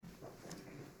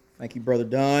Thank you, Brother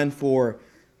Dunn, for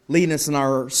leading us in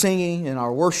our singing and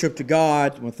our worship to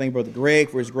God. I want to thank Brother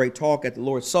Greg for his great talk at the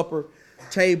Lord's Supper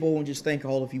table, and just thank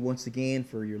all of you once again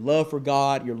for your love for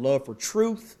God, your love for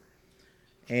truth,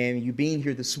 and you being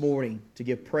here this morning to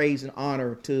give praise and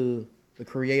honor to the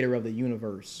Creator of the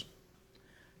universe.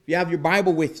 If you have your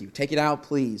Bible with you, take it out,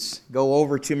 please. Go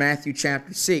over to Matthew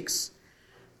chapter 6.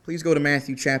 Please go to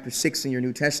Matthew chapter 6 in your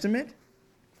New Testament.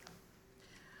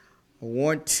 I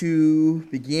want to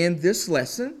begin this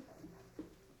lesson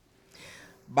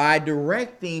by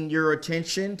directing your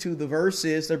attention to the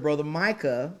verses that Brother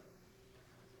Micah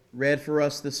read for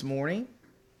us this morning.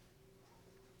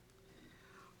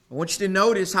 I want you to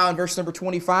notice how in verse number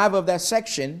 25 of that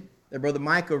section that Brother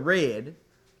Micah read,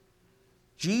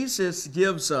 Jesus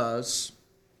gives us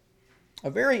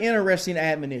a very interesting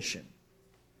admonition.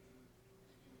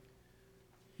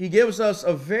 He gives us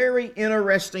a very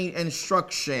interesting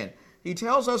instruction. He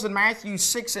tells us in Matthew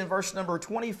 6 and verse number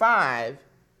 25,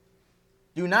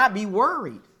 do not be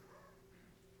worried.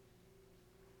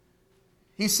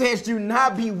 He says, do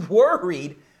not be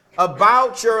worried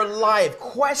about your life.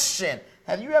 Question,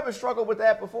 have you ever struggled with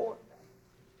that before?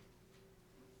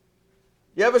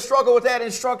 You ever struggle with that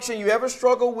instruction? You ever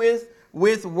struggle with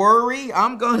worry?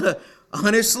 I'm going to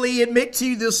honestly admit to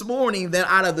you this morning that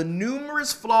out of the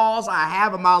numerous flaws I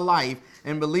have in my life,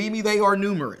 and believe me, they are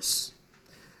numerous,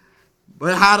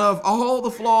 but out of all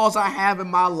the flaws I have in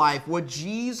my life, what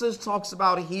Jesus talks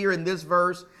about here in this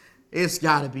verse, it's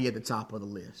got to be at the top of the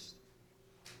list.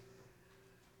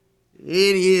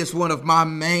 It is one of my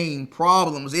main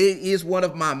problems. It is one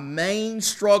of my main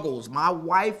struggles. My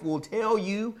wife will tell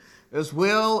you, as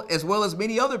well as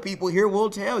many other people here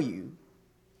will tell you,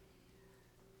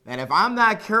 that if I'm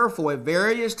not careful at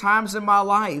various times in my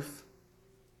life,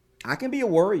 I can be a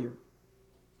worrier.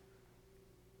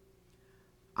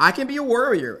 I can be a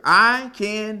worrier. I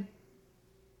can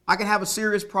have a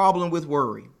serious problem with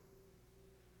worry.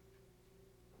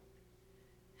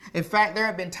 In fact, there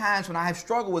have been times when I have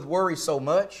struggled with worry so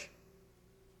much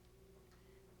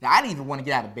that I didn't even want to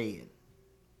get out of bed.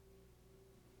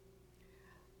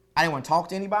 I didn't want to talk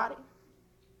to anybody.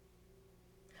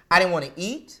 I didn't want to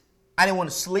eat. I didn't want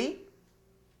to sleep.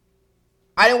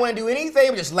 I didn't want to do anything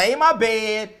but just lay in my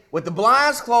bed with the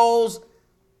blinds closed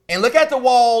and look at the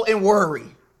wall and worry.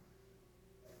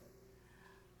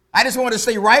 I just wanted to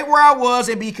stay right where I was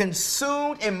and be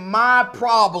consumed in my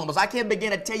problems. I can't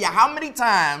begin to tell you how many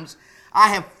times I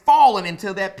have fallen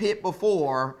into that pit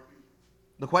before.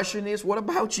 The question is, what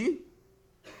about you?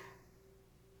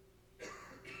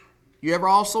 You ever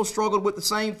also struggled with the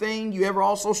same thing? You ever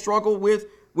also struggled with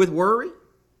worry?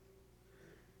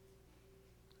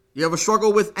 You ever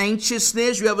struggled with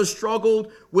anxiousness? You ever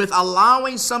struggled with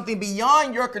allowing something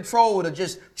beyond your control to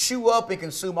just chew up and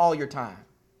consume all your time?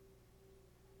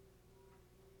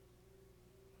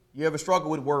 You ever struggle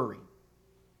with worry?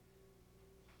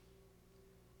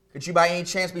 Could you by any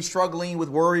chance be struggling with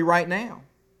worry right now?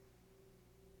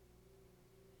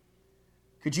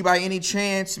 Could you by any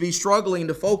chance be struggling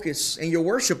to focus in your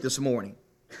worship this morning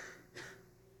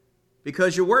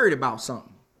because you're worried about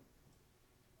something?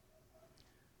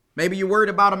 Maybe you're worried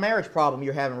about a marriage problem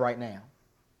you're having right now.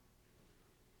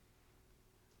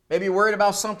 Maybe you're worried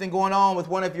about something going on with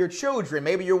one of your children.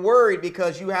 Maybe you're worried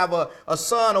because you have a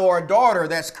son or a daughter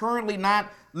that's currently not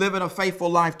living a faithful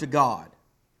life to God.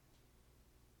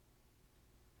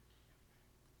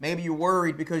 Maybe you're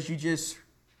worried because you just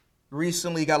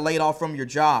recently got laid off from your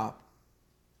job.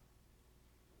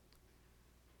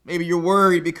 Maybe you're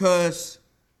worried because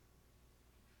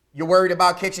you're worried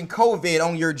about catching COVID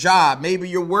on your job. Maybe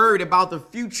you're worried about the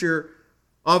future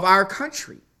of our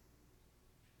country.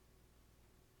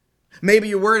 Maybe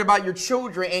you're worried about your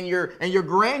children and your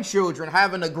grandchildren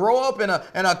having to grow up in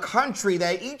a country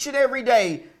that each and every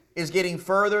day is getting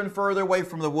further and further away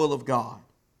from the will of God.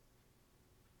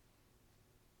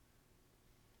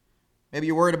 Maybe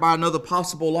you're worried about another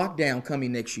possible lockdown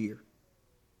coming next year.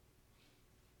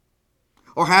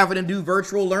 Or having to do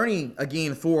virtual learning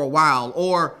again for a while.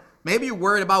 Or maybe you're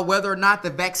worried about whether or not the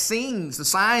vaccines the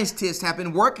scientists have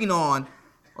been working on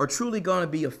are truly going to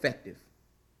be effective.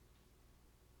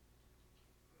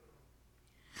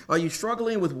 Are you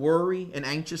struggling with worry and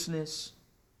anxiousness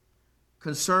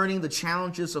concerning the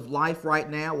challenges of life right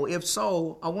now? Well, if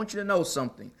so, I want you to know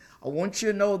something. I want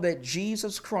you to know that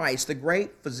Jesus Christ, the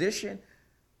great physician,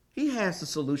 he has the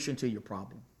solution to your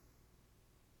problem.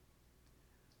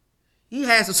 He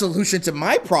has a solution to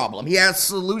my problem. He has a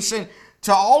solution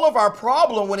to all of our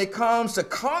problem when it comes to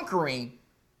conquering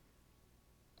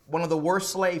one of the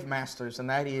worst slave masters, and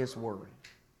that is worry.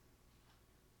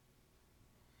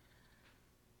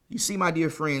 You see, my dear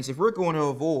friends, if we're going to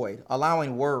avoid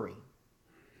allowing worry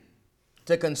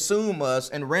to consume us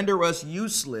and render us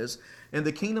useless in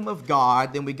the kingdom of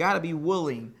God, then we got to be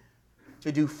willing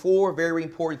to do 4 very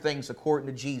important things according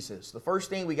to Jesus. The first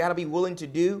thing we got to be willing to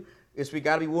do is we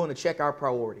got to be willing to check our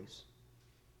priorities.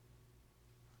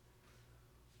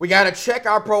 We got to check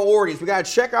our priorities. We got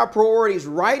to check our priorities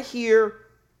right here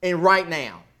and right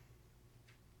now.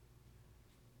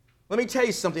 Let me tell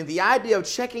you something. The idea of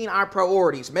checking our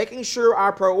priorities, making sure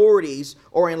our priorities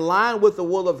are in line with the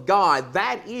will of God,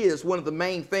 that is one of the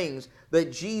main things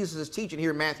that Jesus is teaching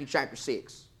here in Matthew chapter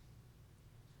 6.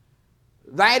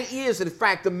 That is, in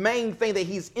fact, the main thing that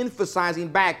he's emphasizing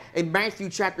back in Matthew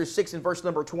chapter 6 and verse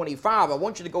number 25. I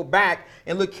want you to go back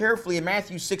and look carefully in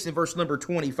Matthew 6 and verse number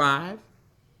 25.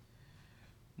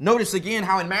 Notice again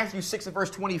how in Matthew 6 and verse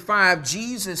 25,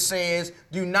 Jesus says,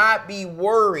 do not be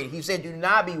worried. He said, do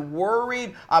not be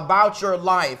worried about your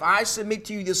life. I submit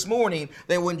to you this morning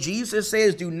that when Jesus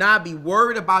says, do not be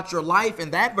worried about your life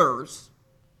in that verse,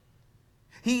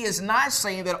 he is not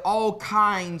saying that all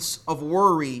kinds of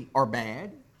worry are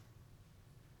bad.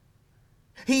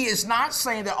 He is not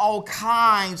saying that all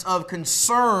kinds of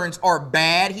concerns are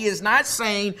bad. He is not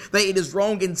saying that it is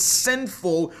wrong and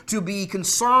sinful to be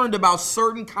concerned about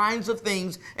certain kinds of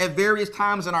things at various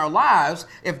times in our lives.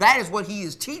 If that is what he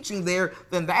is teaching there,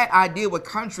 then that idea would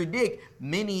contradict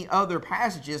many other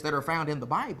passages that are found in the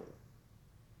Bible.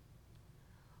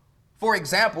 For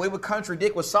example, it would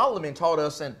contradict what Solomon taught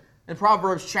us in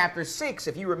Proverbs chapter 6.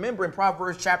 If you remember in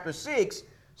Proverbs chapter 6,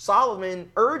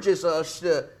 Solomon urges us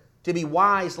to be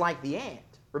wise like the ant.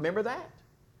 Remember that?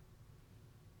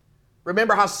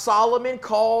 Remember how Solomon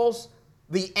calls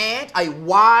the ant a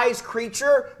wise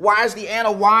creature? Why is the ant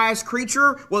a wise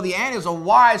creature? Well, the ant is a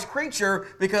wise creature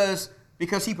because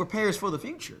he prepares for the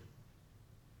future.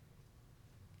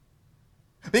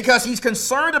 Because he's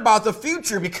concerned about the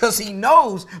future, because he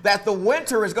knows that the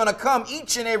winter is going to come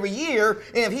each and every year,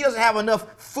 and if he doesn't have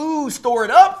enough food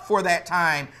stored up for that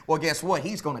time, well, guess what?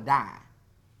 He's going to die.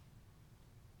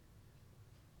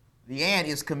 The ant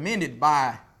is commended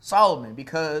by Solomon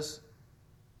because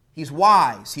he's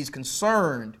wise, he's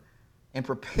concerned, and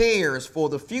prepares for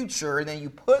the future. And then you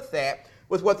put that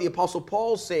with what the Apostle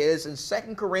Paul says in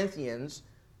 2 Corinthians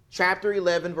chapter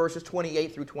 11, verses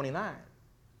 28 through 29.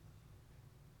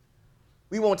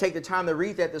 We won't take the time to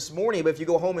read that this morning, but if you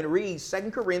go home and read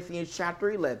 2 Corinthians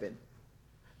chapter 11,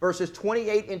 verses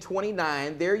 28 and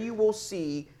 29, there you will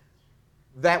see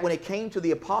that when it came to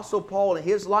the Apostle Paul and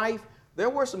his life, there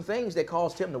were some things that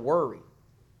caused him to worry.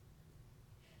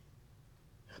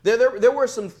 There were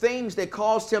some things that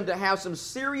caused him to have some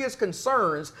serious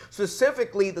concerns,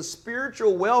 specifically the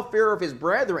spiritual welfare of his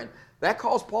brethren. That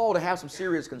caused Paul to have some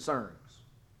serious concerns.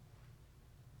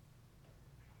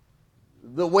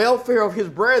 The welfare of his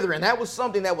brethren, that was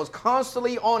something that was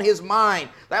constantly on his mind.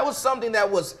 That was something that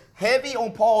was heavy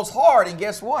on Paul's heart. And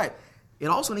guess what? It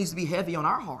also needs to be heavy on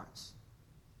our hearts.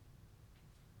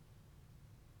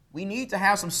 We need to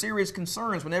have some serious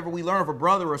concerns whenever we learn of a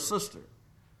brother or sister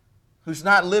who's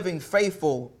not living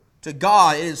faithful to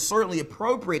God. It is certainly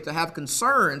appropriate to have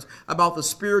concerns about the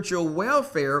spiritual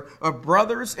welfare of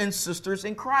brothers and sisters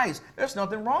in Christ. There's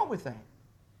nothing wrong with that.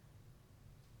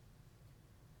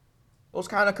 Those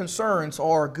kind of concerns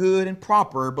are good and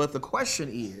proper, but the question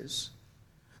is,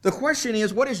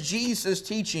 what is Jesus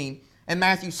teaching in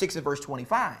Matthew 6 and verse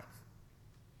 25?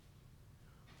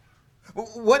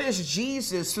 What is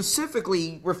Jesus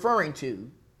specifically referring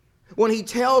to when he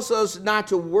tells us not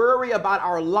to worry about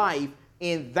our life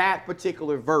in that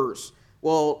particular verse?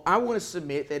 Well, I want to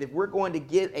submit that if we're going to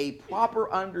get a proper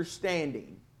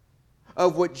understanding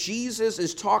of what Jesus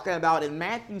is talking about in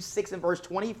Matthew 6 and verse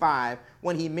 25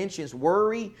 when he mentions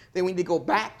worry, then we need to go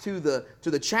back to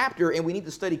the chapter and we need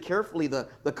to study carefully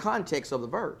the context of the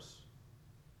verse.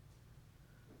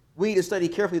 We need to study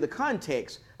carefully the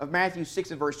context of Matthew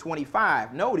 6 and verse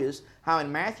 25. Notice how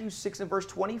in Matthew 6 and verse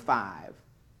 25,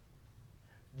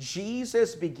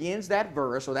 Jesus begins that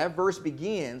verse, or that verse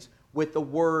begins with the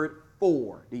word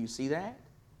for. Do you see that?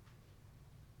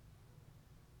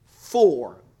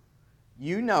 For.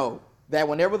 You know that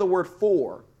whenever the word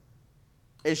for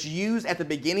is used at the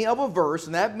beginning of a verse,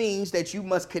 and that means that you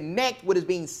must connect what is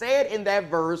being said in that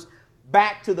verse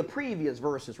back to the previous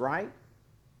verses, right?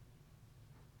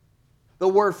 The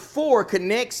word for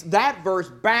connects that verse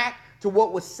back to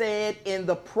what was said in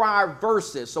the prior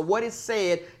verses. So what is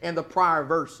said in the prior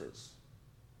verses?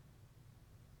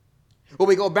 Well,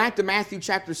 we go back to Matthew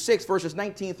chapter 6, verses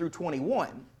 19 through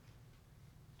 21.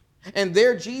 And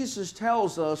there Jesus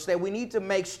tells us that we need to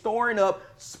make storing up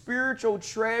spiritual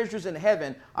treasures in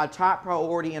heaven a top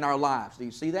priority in our lives. Do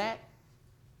you see that?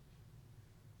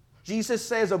 Jesus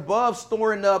says above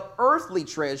storing up earthly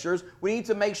treasures, we need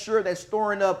to make sure that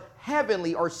storing up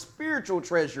heavenly or spiritual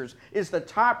treasures is the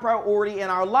top priority in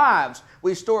our lives.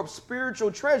 We store up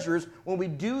spiritual treasures when we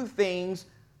do things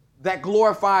that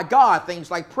glorify God,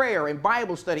 things like prayer and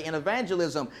Bible study and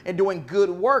evangelism and doing good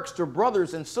works to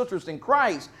brothers and sisters in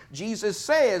Christ. Jesus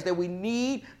says that we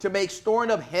need to make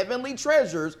storing up heavenly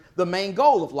treasures the main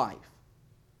goal of life.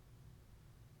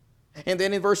 And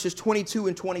then in verses 22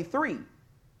 and 23,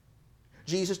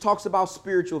 Jesus talks about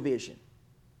spiritual vision.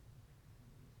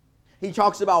 He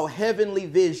talks about heavenly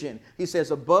vision. He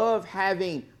says above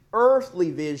having earthly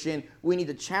vision, we need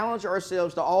to challenge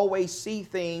ourselves to always see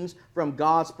things from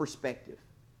God's perspective.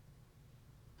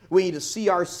 We need to see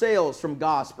ourselves from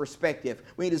God's perspective.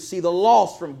 We need to see the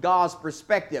lost from God's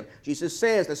perspective. Jesus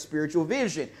says that spiritual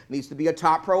vision needs to be a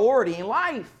top priority in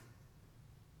life.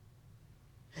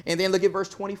 And then look at verse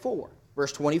 24.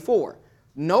 Verse 24.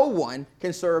 No one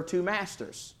can serve two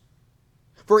masters.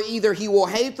 For either he will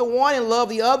hate the one and love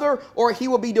the other, or he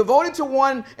will be devoted to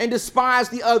one and despise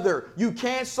the other. You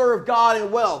can't serve God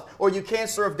in wealth, or you can't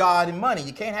serve God in money.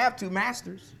 You can't have two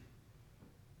masters.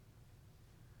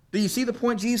 Do you see the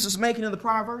point Jesus is making in the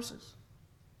prior verses?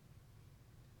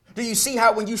 Do you see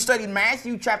how when you studied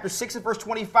Matthew chapter 6 and verse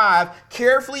 25,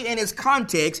 carefully in its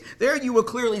context, there you will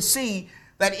clearly see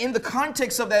that in the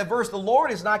context of that verse, the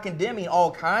Lord is not condemning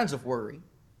all kinds of worry.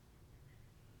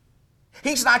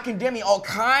 He's not condemning all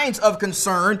kinds of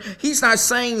concern. He's not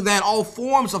saying that all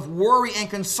forms of worry and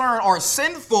concern are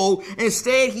sinful.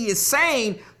 Instead, he is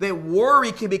saying that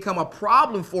worry can become a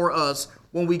problem for us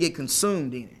when we get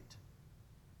consumed in it.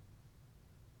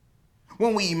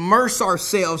 When we immerse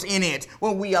ourselves in it,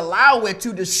 when we allow it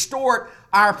to distort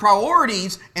our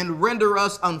priorities and render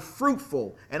us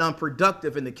unfruitful and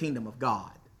unproductive in the kingdom of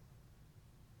God.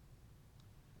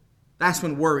 That's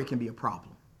when worry can be a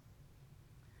problem.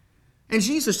 And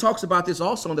Jesus talks about this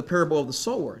also in the parable of the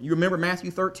sower. You remember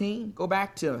Matthew 13? Go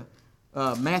back to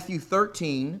Matthew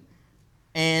 13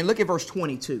 and look at verse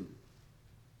 22.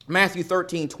 Matthew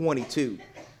 13, 22.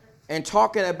 And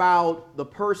talking about the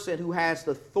person who has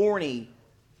the thorny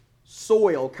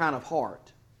soil kind of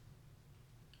heart.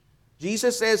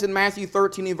 Jesus says in Matthew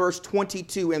 13 in verse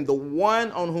 22, and the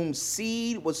one on whom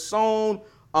seed was sown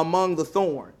among the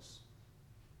thorns.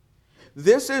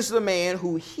 This is the man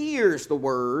who hears the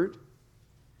word,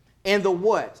 and the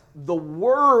what? The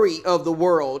worry of the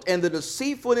world and the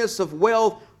deceitfulness of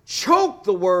wealth choke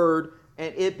the word,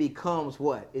 and it becomes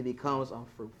what? It becomes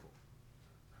unfruitful.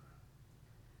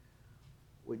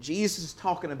 What Jesus is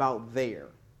talking about there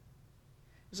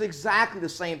is exactly the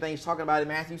same thing he's talking about in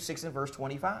Matthew 6 and verse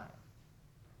 25.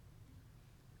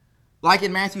 Like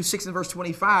in Matthew 6 and verse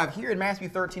 25, here in Matthew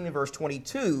 13 and verse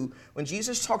 22, when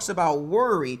Jesus talks about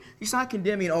worry, he's not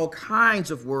condemning all kinds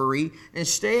of worry.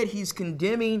 Instead, he's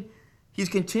condemning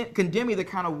the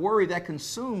kind of worry that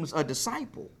consumes a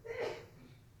disciple.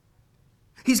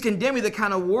 He's condemning the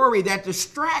kind of worry that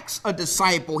distracts a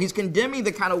disciple. He's condemning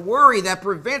the kind of worry that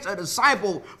prevents a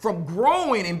disciple from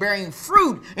growing and bearing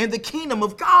fruit in the kingdom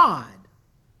of God.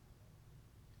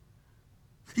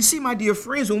 You see, my dear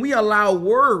friends, when we allow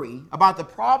worry about the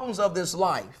problems of this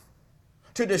life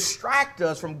to distract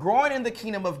us from growing in the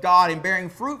kingdom of God and bearing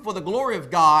fruit for the glory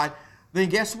of God, then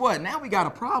guess what? Now we got a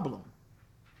problem.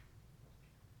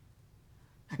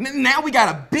 Now we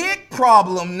got a big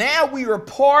problem. Now we are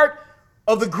part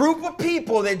of the group of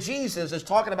people that Jesus is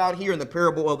talking about here in the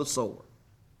parable of the sower.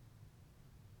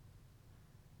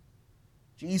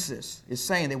 Jesus is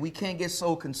saying that we can't get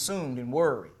so consumed in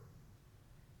worry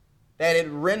that it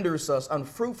renders us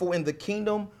unfruitful in the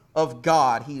kingdom of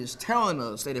God. He is telling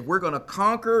us that if we're going to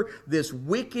conquer this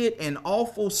wicked and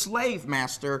awful slave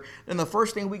master, then the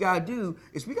first thing we got to do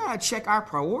is we got to check our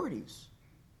priorities.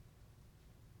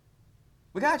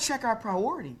 We got to check our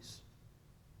priorities.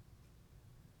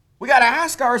 We got to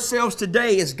ask ourselves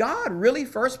today, is God really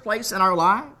first place in our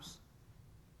lives?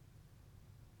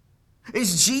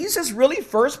 Is Jesus really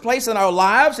first place in our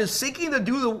lives? Is seeking to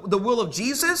do the will of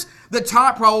Jesus the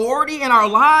top priority in our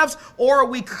lives? Or are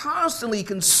we constantly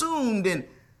consumed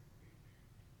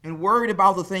and worried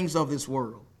about the things of this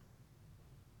world?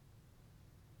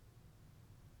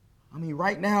 I mean,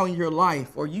 right now in your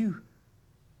life, are you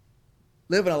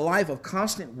living a life of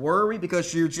constant worry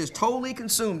because you're just totally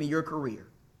consumed in your career?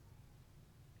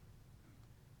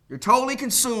 You're totally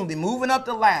consumed in moving up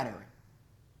the ladder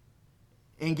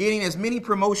and getting as many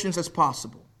promotions as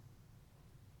possible.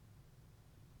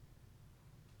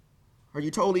 Are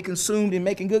you totally consumed in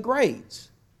making good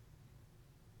grades?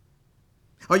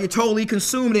 Are you totally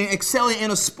consumed in excelling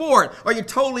in a sport? Are you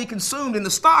totally consumed in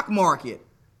the stock market?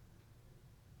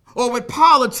 or with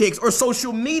politics or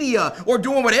social media or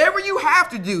doing whatever you have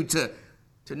to do to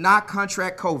not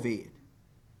contract COVID.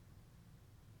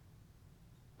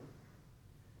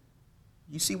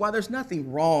 You see why there's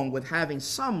nothing wrong with having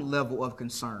some level of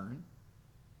concern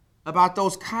about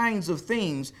those kinds of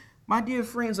things. My dear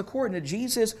friends, according to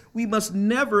Jesus, we must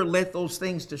never let those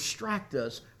things distract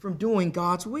us from doing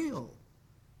God's will.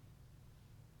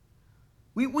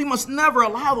 We must never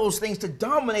allow those things to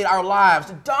dominate our lives,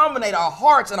 to dominate our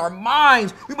hearts and our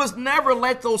minds. We must never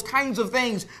let those kinds of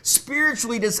things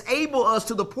spiritually disable us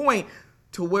to the point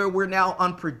to where we're now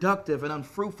unproductive and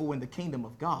unfruitful in the kingdom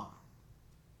of God.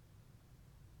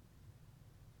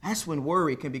 That's when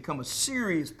worry can become a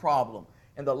serious problem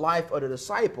in the life of the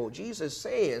disciple. Jesus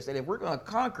says that if we're going to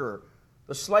conquer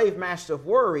the slave master of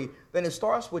worry, then it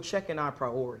starts with checking our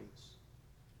priorities.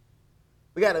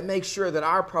 We got to make sure that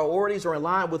our priorities are in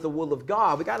line with the will of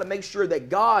God. We got to make sure that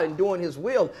God and doing His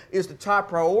will is the top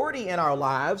priority in our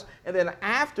lives. And then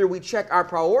after we check our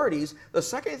priorities, the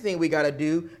second thing we got to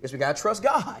do is we got to trust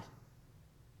God.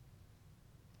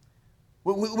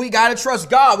 We got to trust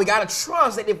God. We got to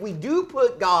trust that if we do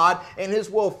put God and His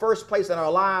will first place in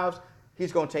our lives,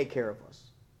 He's going to take care of us.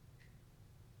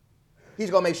 He's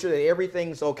going to make sure that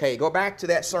everything's okay. Go back to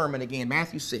that sermon again,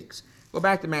 Matthew 6. Go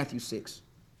back to Matthew 6.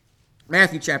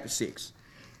 Matthew chapter 6.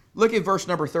 Look at verse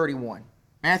number 31.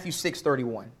 Matthew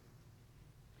 6:31.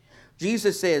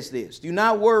 Jesus says this, "Do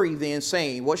not worry then,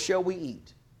 saying, what shall we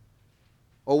eat?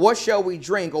 Or what shall we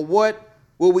drink? Or what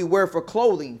will we wear for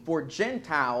clothing?" For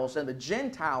Gentiles, and the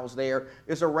Gentiles there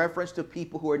is a reference to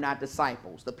people who are not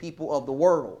disciples, the people of the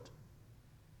world.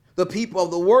 The people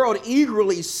of the world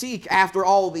eagerly seek after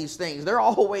all these things. They're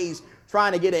always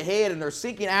trying to get ahead, and they're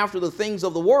seeking after the things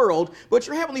of the world. But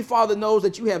your Heavenly Father knows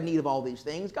that you have need of all these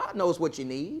things. God knows what you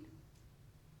need.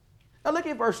 Now look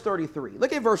at verse 33.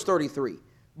 Look at verse 33.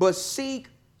 "But seek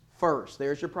first."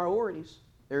 There's your priorities.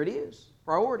 There it is.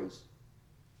 Priorities.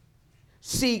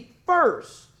 "Seek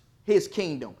first His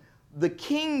kingdom." The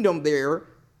kingdom there,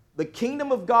 the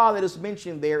kingdom of God that is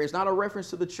mentioned there is not a reference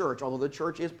to the church, although the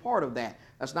church is part of that.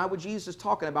 That's not what Jesus is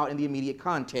talking about in the immediate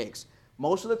context.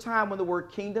 Most of the time when the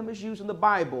word kingdom is used in the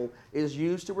Bible, it is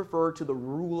used to refer to the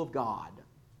rule of God.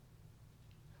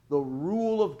 The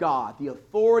rule of God, the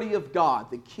authority of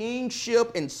God, the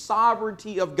kingship and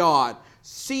sovereignty of God.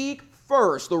 Seek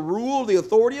first the rule, the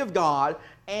authority of God,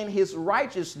 and His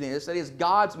righteousness, that is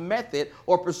God's method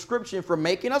or prescription for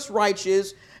making us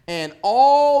righteous, and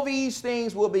all these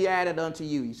things will be added unto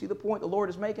you. You see the point the Lord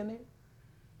is making there?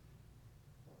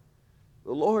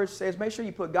 The Lord says, make sure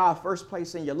you put God first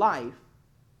place in your life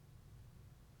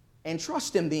and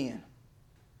trust Him then.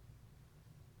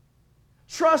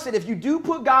 Trust that if you do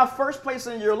put God first place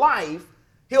in your life,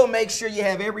 He'll make sure you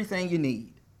have everything you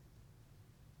need.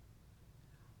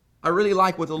 I really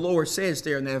like what the Lord says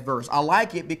there in that verse. I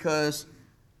like it because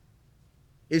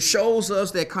it shows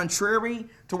us that contrary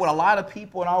to what a lot of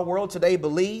people in our world today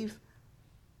believe,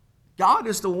 God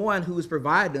is the one who is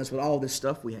providing us with all this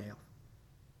stuff we have.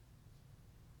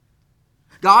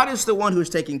 God is the one who is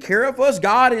taking care of us.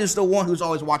 God is the one who's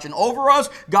always watching over us.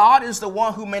 God is the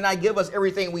one who may not give us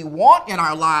everything we want in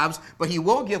our lives, but He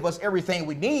will give us everything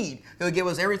we need. He'll give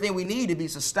us everything we need to be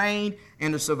sustained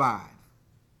and to survive.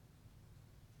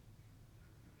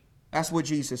 That's what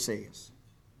Jesus says.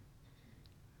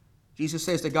 Jesus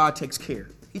says that God takes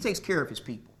care. He takes care of His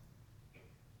people.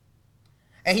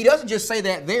 And He doesn't just say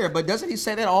that there, but doesn't He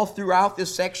say that all throughout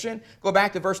this section? Go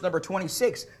back to verse number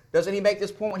 26. Doesn't He make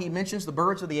this point when He mentions the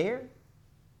birds of the air?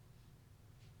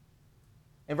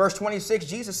 In verse 26,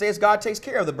 Jesus says God takes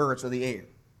care of the birds of the air.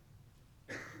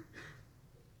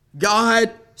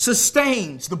 God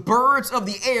sustains the birds of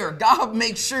the air. God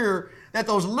makes sure that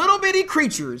those little bitty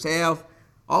creatures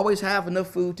always have enough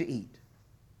food to eat.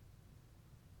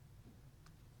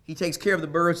 He takes care of the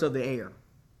birds of the air.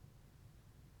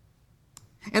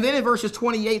 And then in verses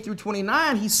 28 through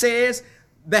 29, He says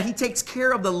that He takes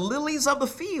care of the lilies of the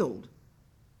field.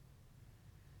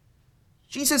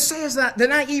 Jesus says that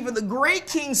not even the great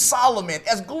King Solomon,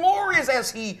 as glorious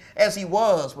as he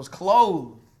was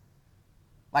clothed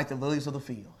like the lilies of the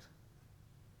field.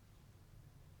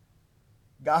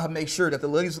 God makes sure that the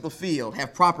lilies of the field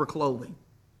have proper clothing.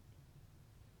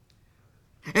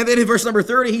 And then in verse number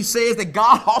 30, He says that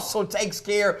God also takes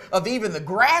care of even the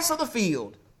grass of the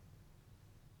field.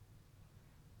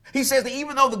 He says that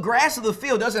even though the grass of the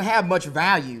field doesn't have much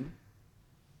value,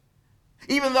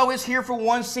 even though it's here for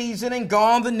one season and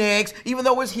gone the next, even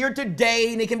though it's here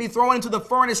today and it can be thrown into the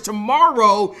furnace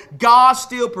tomorrow, God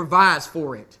still provides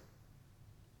for it.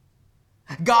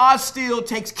 God still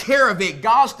takes care of it.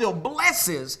 God still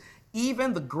blesses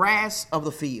even the grass of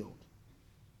the field.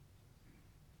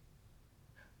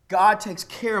 God takes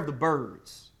care of the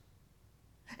birds.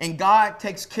 And God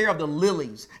takes care of the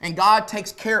lilies. And God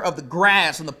takes care of the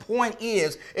grass. And the point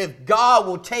is, if God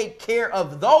will take care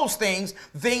of those things,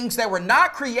 things that were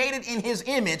not created in His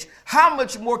image, how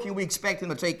much more can we expect Him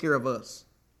to take care of us?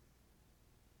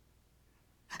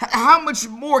 How much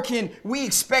more can we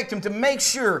expect Him to make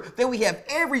sure that we have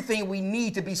everything we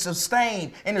need to be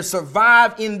sustained and to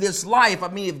survive in this life? I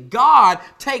mean, if God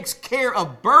takes care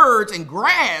of birds and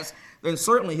grass, then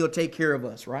certainly He'll take care of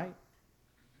us, right?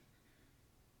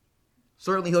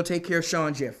 Certainly He'll take care of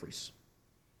Sean Jeffries.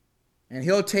 And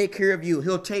He'll take care of you.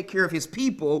 He'll take care of His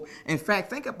people. In fact,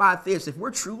 think about this. If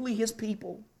we're truly His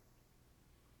people,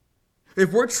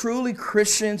 if we're truly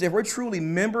Christians, if we're truly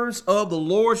members of the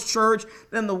Lord's church,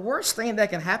 then the worst thing that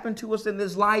can happen to us in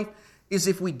this life is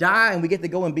if we die and we get to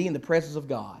go and be in the presence of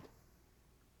God.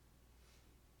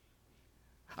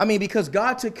 I mean, because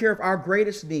God took care of our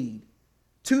greatest need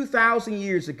 2,000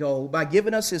 years ago by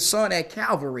giving us His Son at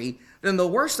Calvary, then the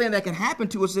worst thing that can happen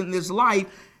to us in this life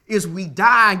is we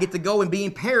die and get to go and be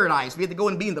in paradise. We get to go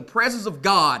and be in the presence of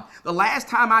God. The last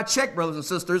time I checked, brothers and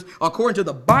sisters, according to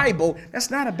the Bible,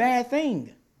 that's not a bad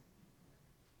thing.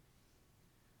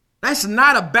 That's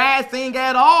not a bad thing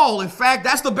at all. In fact,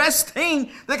 that's the best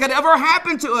thing that could ever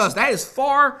happen to us. That is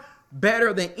far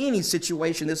better than any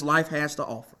situation this life has to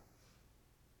offer.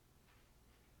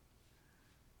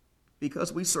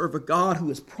 Because we serve a God who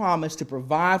has promised to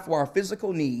provide for our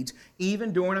physical needs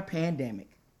even during a pandemic.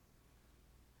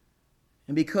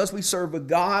 And because we serve a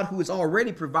God who has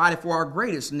already provided for our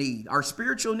greatest need, our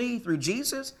spiritual need through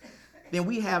Jesus, then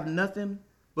we have nothing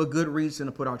but good reason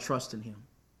to put our trust in Him.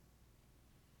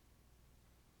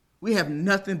 We have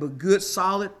nothing but good,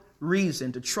 solid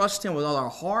reason to trust Him with all our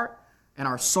heart and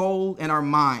our soul and our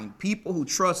mind. People who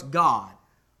trust God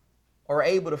are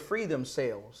able to free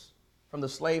themselves from the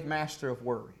slave master of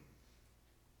worry.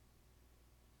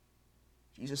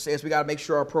 Jesus says we got to make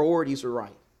sure our priorities are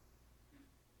right.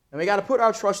 And we got to put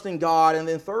our trust in God. And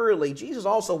then thirdly, Jesus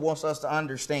also wants us to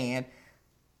understand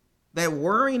that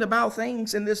worrying about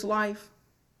things in this life,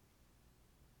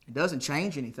 it doesn't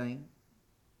change anything.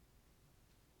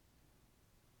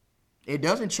 It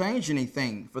doesn't change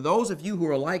anything. For those of you who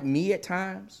are like me at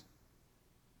times,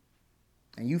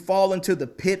 and you fall into the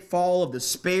pitfall of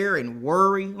despair and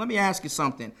worry, let me ask you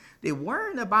something. Did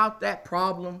worrying about that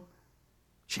problem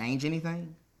change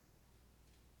anything?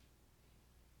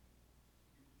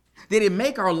 Did it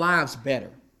make our lives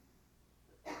better?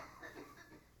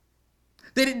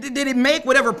 Did it make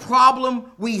whatever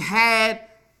problem we had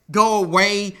go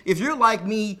away? If you're like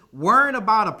me, worrying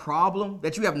about a problem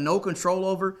that you have no control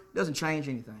over doesn't change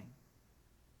anything.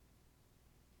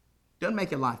 Doesn't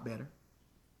make your life better.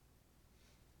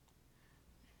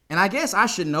 And I guess I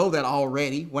should know that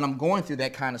already when I'm going through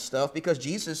that kind of stuff, because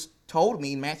Jesus told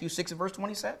me in Matthew 6 and verse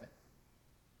 27.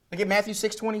 Look at Matthew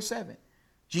 6:27.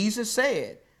 Jesus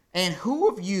said, "And who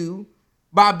of you,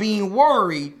 by being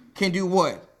worried, can do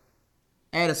what?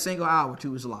 Add a single hour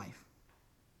to his life?"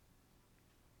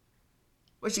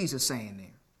 What's Jesus saying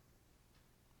there?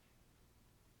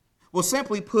 Well,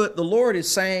 simply put, the Lord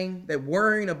is saying that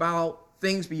worrying about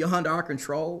things beyond our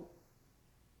control,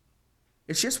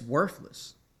 it's just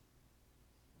worthless.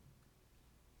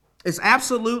 It's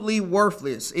absolutely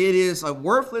worthless. It is a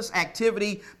worthless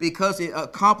activity because it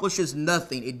accomplishes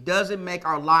nothing. It doesn't make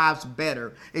our lives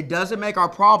better. It doesn't make our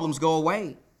problems go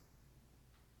away.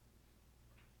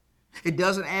 It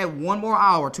doesn't add one more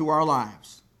hour to our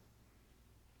lives.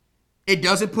 It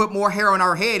doesn't put more hair on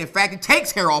our head. In fact, it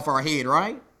takes hair off our head,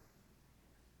 right?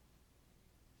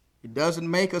 It doesn't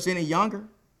make us any younger.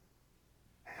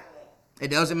 It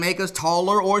doesn't make us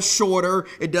taller or shorter.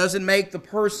 It doesn't make the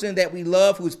person that we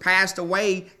love who's passed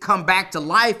away come back to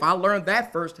life. I learned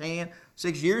that firsthand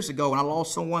 6 years ago when I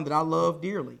lost someone that I loved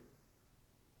dearly.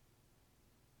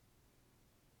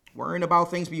 Worrying about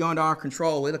things beyond our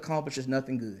control, it accomplishes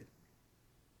nothing good.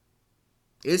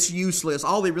 It's useless.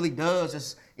 All it really does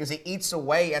is it eats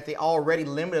away at the already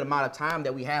limited amount of time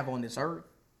that we have on this earth.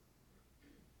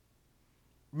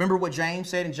 Remember what James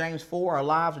said in James 4, our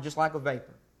lives are just like a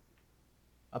vapor.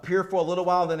 Appear for a little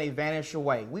while, then they vanish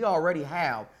away. We already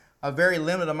have a very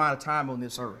limited amount of time on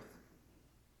this earth.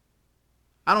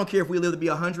 I don't care if we live to be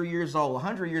 100 years old.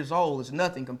 100 years old is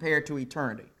nothing compared to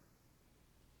eternity.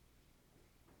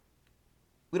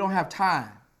 We don't have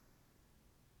time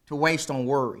to waste on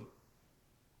worry.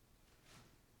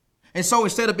 And so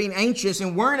instead of being anxious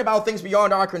and worrying about things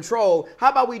beyond our control, how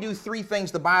about we do 3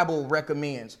 things the Bible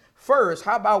recommends? First,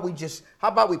 how about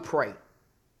we pray?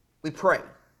 We pray.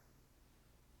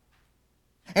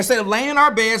 Instead of laying in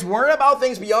our beds, worrying about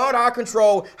things beyond our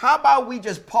control, how about we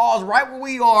just pause right where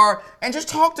we are and just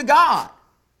talk to God?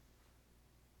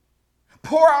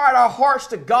 Pour out our hearts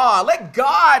to God. Let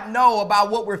God know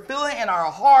about what we're feeling in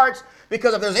our hearts,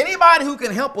 because if there's anybody who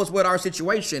can help us with our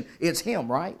situation, it's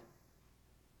Him, right?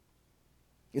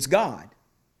 It's God.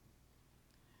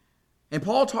 And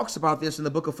Paul talks about this in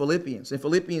the book of Philippians. In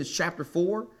Philippians chapter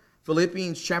 4,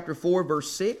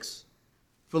 verse 6.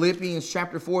 Philippians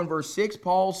chapter 4 and verse 6,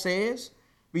 Paul says,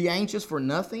 be anxious for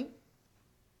nothing,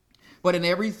 but in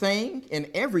everything,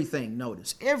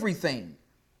 notice, everything,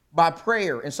 by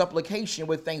prayer and supplication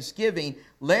with thanksgiving,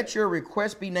 let your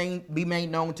requests be made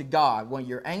known to God. When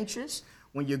you're anxious,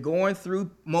 when you're going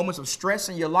through moments of stress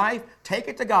in your life, take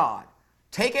it to God.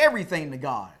 Take everything to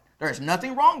God. There's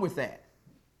nothing wrong with that.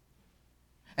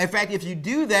 In fact, if you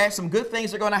do that, some good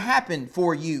things are going to happen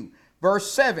for you. Verse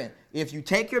 7, if you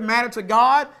take your matter to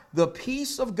God, the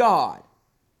peace of God,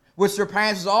 which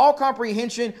surpasses all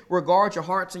comprehension, will guard your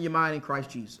hearts and your mind in Christ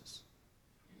Jesus.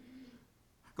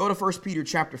 Go to 1 Peter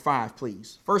chapter 5,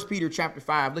 please. 1 Peter chapter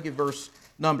 5, look at verse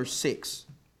number 6.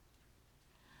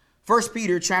 1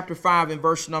 Peter chapter 5 and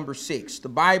verse number 6. The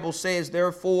Bible says,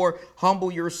 therefore,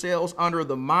 humble yourselves under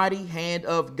the mighty hand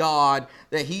of God,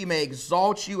 that He may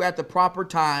exalt you at the proper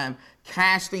time,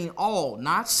 casting all,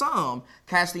 not some,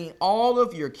 casting all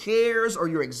of your cares or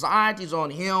your anxieties on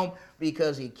Him,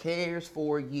 because He cares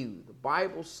for you. The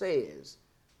Bible says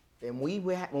that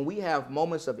when we have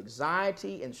moments of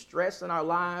anxiety and stress in our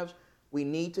lives, we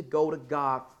need to go to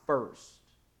God first.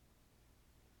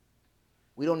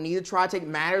 We don't need to try to take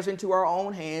matters into our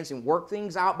own hands and work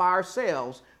things out by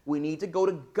ourselves. We need to go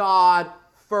to God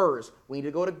first. We need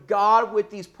to go to God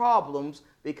with these problems,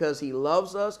 because He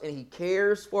loves us and He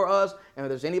cares for us. And if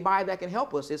there's anybody that can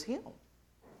help us, it's Him.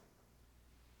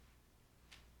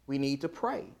 We need to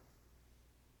pray.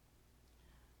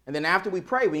 And then after we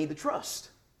pray, we need to trust.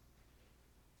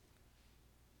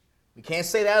 We can't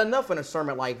say that enough in a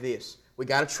sermon like this. We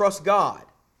got to trust God.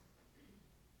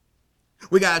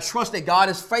 We got to trust that God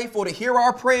is faithful to hear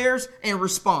our prayers and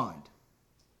respond.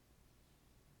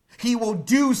 He will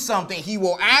do something. He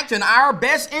will act in our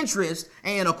best interest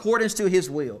and in accordance to His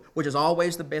will, which is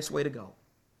always the best way to go.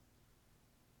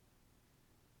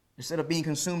 Instead of being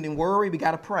consumed in worry, we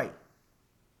got to pray.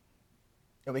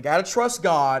 And we got to trust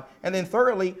God. And then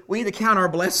thirdly, we need to count our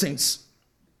blessings.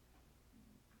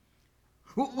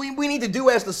 We need to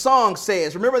do as the song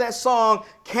says. Remember that song,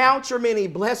 count your many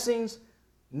blessings,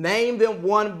 name them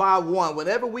one by one.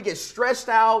 Whenever we get stressed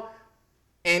out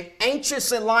and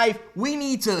anxious in life, we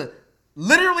need to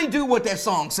literally do what that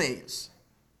song says.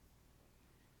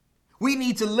 We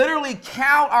need to literally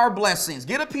count our blessings.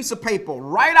 Get a piece of paper,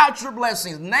 write out your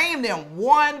blessings, name them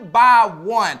one by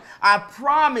one. I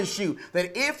promise you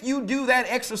that if you do that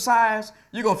exercise,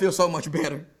 you're going to feel so much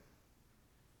better.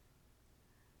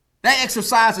 That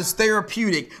exercise is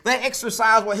therapeutic. That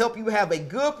exercise will help you have a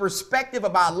good perspective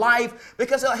about life,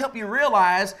 because it'll help you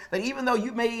realize that even though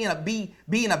you may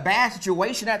be in a bad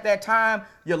situation at that time,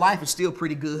 your life is still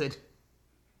pretty good.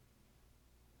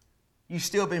 You've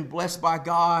still been blessed by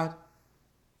God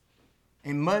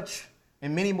in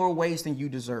many more ways than you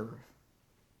deserve.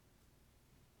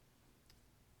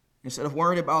 Instead of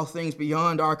worrying about things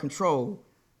beyond our control,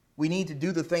 we need to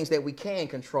do the things that we can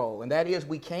control, and that is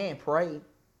we can pray.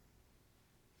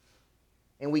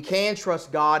 And we can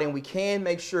trust God, and we can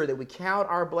make sure that we count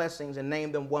our blessings and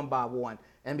name them one by one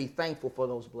and be thankful for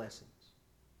those blessings.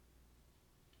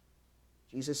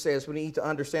 Jesus says we need to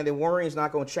understand that worrying is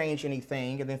not going to change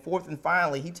anything. And then fourth and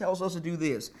finally, He tells us to do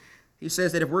this. He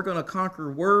says that if we're going to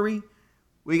conquer worry,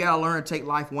 we got to learn to take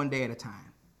life one day at a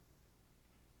time.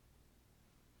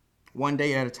 One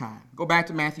day at a time. Go back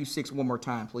to Matthew 6 one more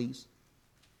time, please.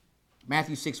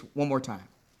 Matthew 6 one more time.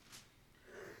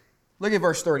 Look at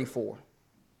verse 34.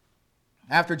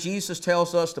 After Jesus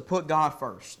tells us to put God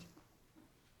first,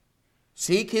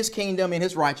 seek His kingdom and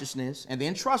His righteousness, and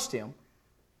then trust Him.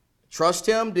 Trust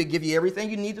Him to give you everything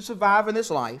you need to survive in this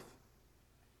life.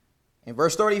 In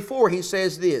verse 34, He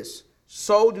says this,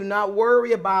 so do not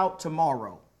worry about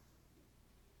tomorrow.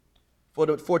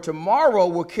 For tomorrow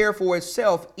will care for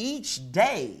itself. Each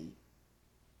day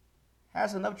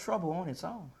has enough trouble on its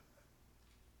own.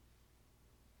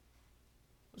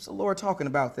 What's the Lord talking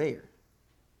about there?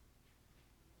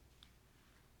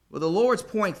 Well, the Lord's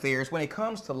point there is when it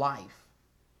comes to life,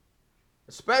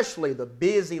 especially the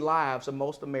busy lives of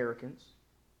most Americans,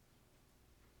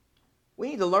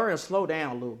 we need to learn to slow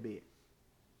down a little bit.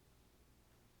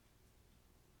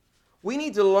 We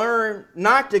need to learn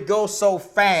not to go so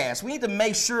fast. We need to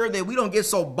make sure that we don't get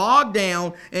so bogged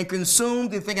down and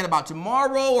consumed in thinking about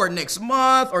tomorrow or next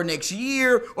month or next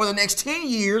year or the next 10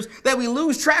 years that we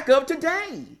lose track of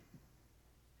today.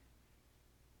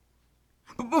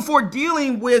 But before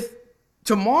dealing with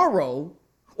tomorrow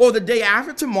or the day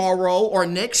after tomorrow or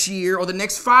next year or the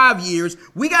next 5 years,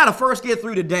 we got to first get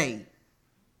through today.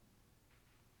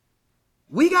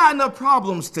 We got enough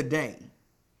problems today.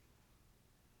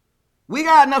 We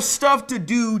got enough stuff to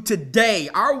do today.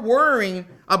 Our worrying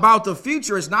about the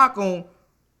future is not going to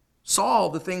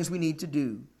solve the things we need to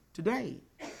do today.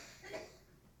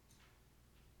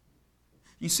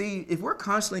 You see, if we're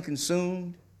constantly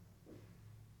consumed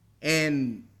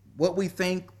in what we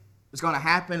think is going to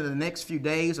happen in the next few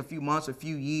days, a few months, a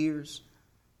few years,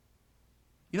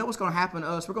 you know what's going to happen to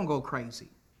us? We're going to go crazy.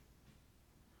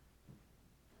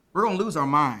 We're going to lose our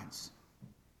minds.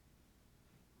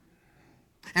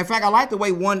 In fact, I like the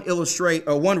way one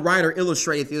writer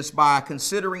illustrated this by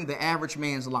considering the average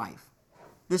man's life.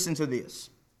 Listen to this.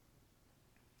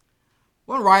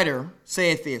 One writer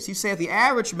said this. He said the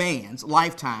average man's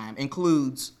lifetime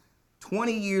includes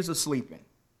 20 years of sleeping,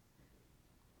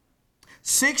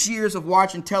 6 years of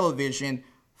watching television,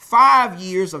 5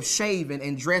 years of shaving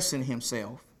and dressing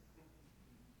himself,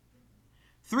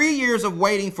 3 years of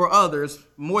waiting for others.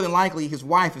 More than likely, his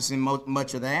wife is in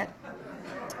much of that.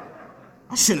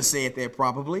 I shouldn't have said that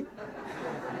probably.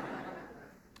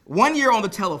 1 year on the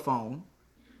telephone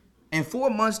and 4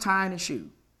 months tying a shoe.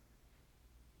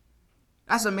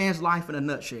 That's a man's life in a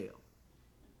nutshell.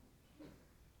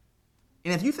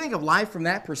 And if you think of life from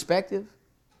that perspective,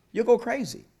 you'll go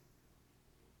crazy.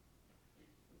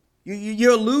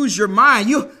 You'll lose your mind.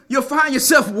 You'll find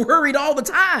yourself worried all the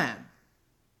time.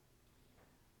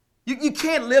 You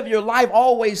can't live your life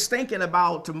always thinking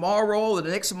about tomorrow or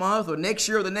the next month or next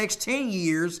year or the next 10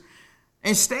 years.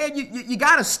 Instead, you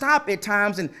got to stop at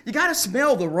times and you got to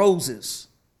smell the roses.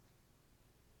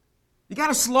 You got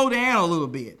to slow down a little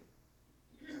bit.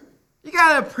 You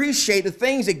got to appreciate the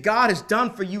things that God has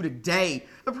done for you today.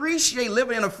 Appreciate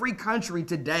living in a free country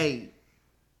today.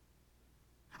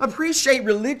 Appreciate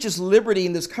religious liberty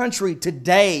in this country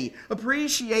today.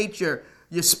 Appreciate your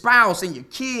spouse and your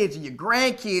kids and your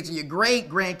grandkids and your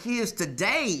great-grandkids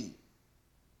today.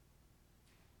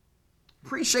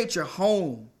 Appreciate your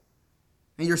home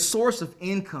and your source of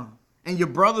income and your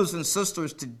brothers and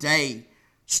sisters today.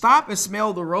 Stop and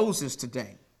smell the roses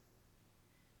today.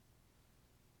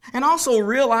 And also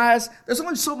realize there's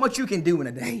only so much you can do in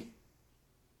a day.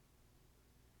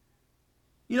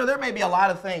 You know, there may be a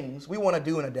lot of things we want to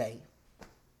do in a day.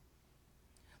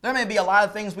 There may be a lot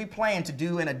of things we plan to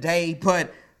do in a day,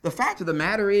 but the fact of the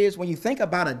matter is, when you think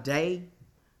about a day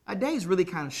is really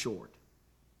kind of short.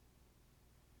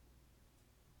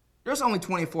 There's only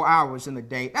 24 hours in the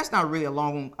day. That's not really a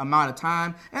long amount of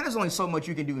time, and there's only so much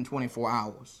you can do in 24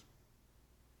 hours.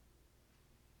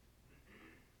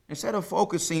 Instead of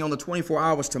focusing on the 24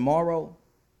 hours tomorrow,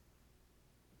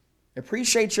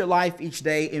 appreciate your life each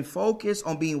day and focus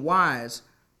on being wise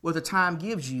with the time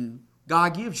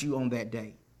God gives you on that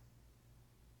day.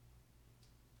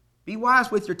 Be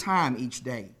wise with your time each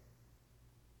day.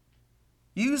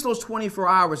 Use those 24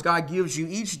 hours God gives you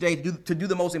each day to do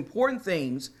the most important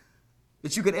things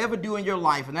that you could ever do in your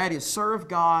life, and that is serve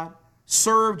God,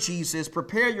 serve Jesus,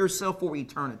 prepare yourself for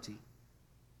eternity.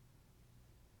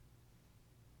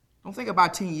 Don't think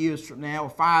about 10 years from now or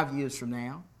 5 years from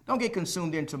now. Don't get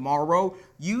consumed in tomorrow.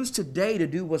 Use today to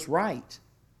do what's right.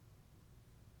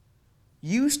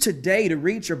 Use today to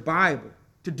read your Bible,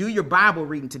 to do your Bible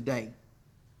reading today.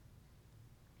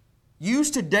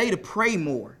 Use today to pray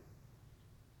more.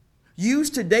 Use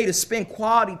today to spend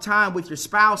quality time with your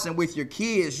spouse and with your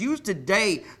kids. Use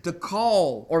today to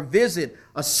call or visit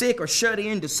a sick or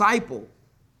shut-in disciple.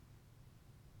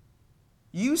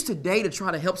 Use today to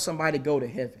try to help somebody go to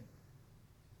heaven.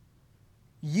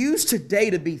 Use today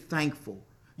to be thankful.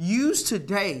 Use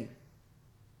today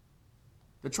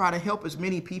to try to help as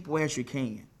many people as you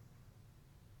can.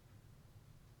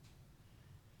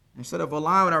 Instead of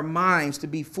allowing our minds to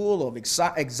be full of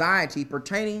anxiety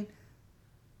pertaining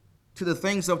to the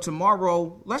things of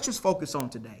tomorrow, let's just focus on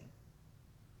today.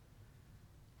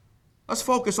 Let's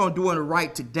focus on doing it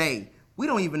right today. We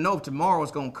don't even know if tomorrow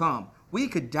is going to come. We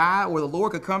could die or the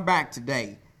Lord could come back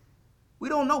today. We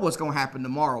don't know what's going to happen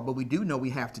tomorrow, but we do know we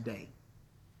have today.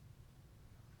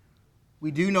 We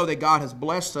do know that God has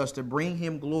blessed us to bring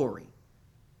him glory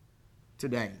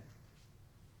today.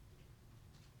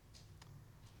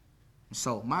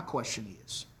 So my question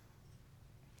is,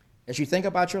 as you think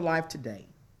about your life today,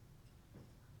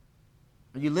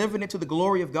 are you living it to the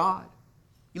glory of God?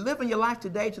 You living your life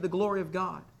today to the glory of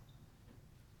God.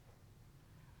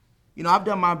 You know, I've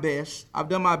done my best. I've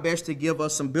done my best to give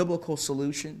us some biblical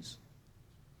solutions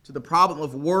to the problem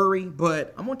of worry,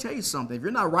 but I'm going to tell you something. If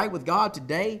you're not right with God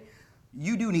today,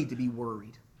 you do need to be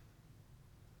worried.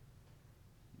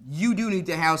 You do need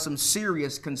to have some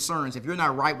serious concerns if you're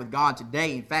not right with God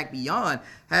today. In fact, beyond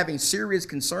having serious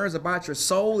concerns about your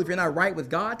soul, if you're not right with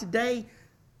God today,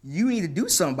 you need to do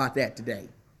something about that today.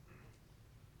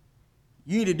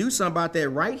 You need to do something about that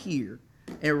right here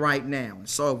and right now. And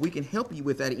so if we can help you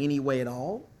with that any way at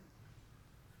all,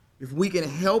 if we can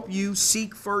help you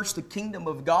seek first the kingdom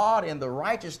of God and the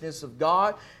righteousness of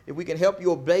God, if we can help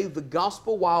you obey the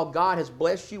gospel while God has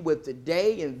blessed you with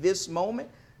today and this moment,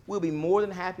 we'll be more than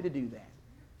happy to do that.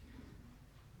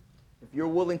 If you're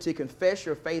willing to confess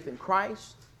your faith in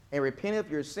Christ and repent of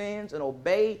your sins and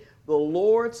obey the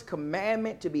Lord's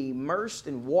commandment to be immersed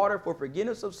in water for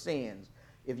forgiveness of sins,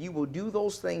 if you will do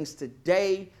those things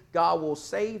today, God will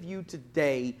save you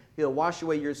today. He'll wash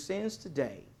away your sins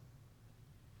today.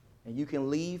 And you can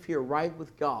leave here right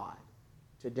with God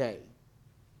today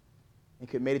and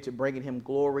committed to bringing Him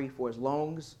glory for as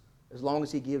long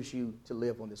as He gives you to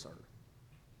live on this earth.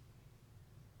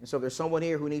 And so if there's someone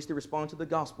here who needs to respond to the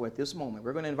gospel at this moment,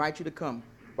 we're going to invite you to come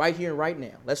right here and right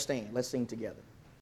now. Let's stand. Let's sing together.